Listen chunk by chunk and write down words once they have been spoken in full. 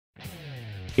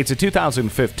It's a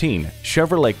 2015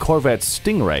 Chevrolet Corvette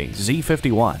Stingray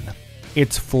Z51.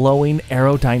 Its flowing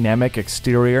aerodynamic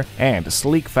exterior and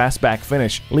sleek fastback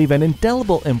finish leave an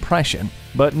indelible impression,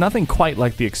 but nothing quite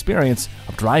like the experience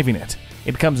of driving it.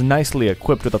 It comes nicely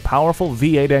equipped with a powerful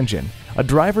V8 engine, a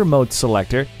driver mode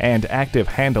selector, and active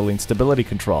handling stability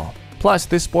control. Plus,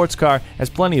 this sports car has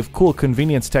plenty of cool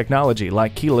convenience technology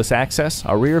like keyless access,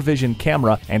 a rear vision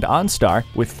camera, and OnStar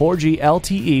with 4G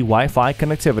LTE Wi-Fi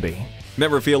connectivity.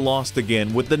 Never feel lost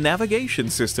again with the navigation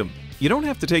system. You don't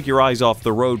have to take your eyes off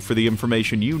the road for the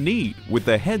information you need with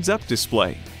the heads-up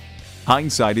display.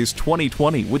 Hindsight is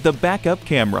 20/20 with the backup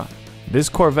camera. This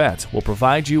Corvette will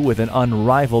provide you with an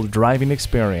unrivaled driving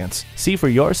experience. See for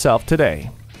yourself today.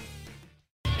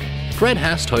 Fred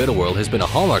Haas Toyota World has been a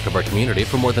hallmark of our community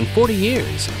for more than 40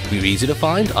 years. We're easy to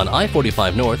find on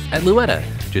I-45 North at Louetta,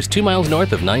 just 2 miles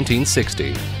north of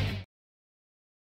 1960.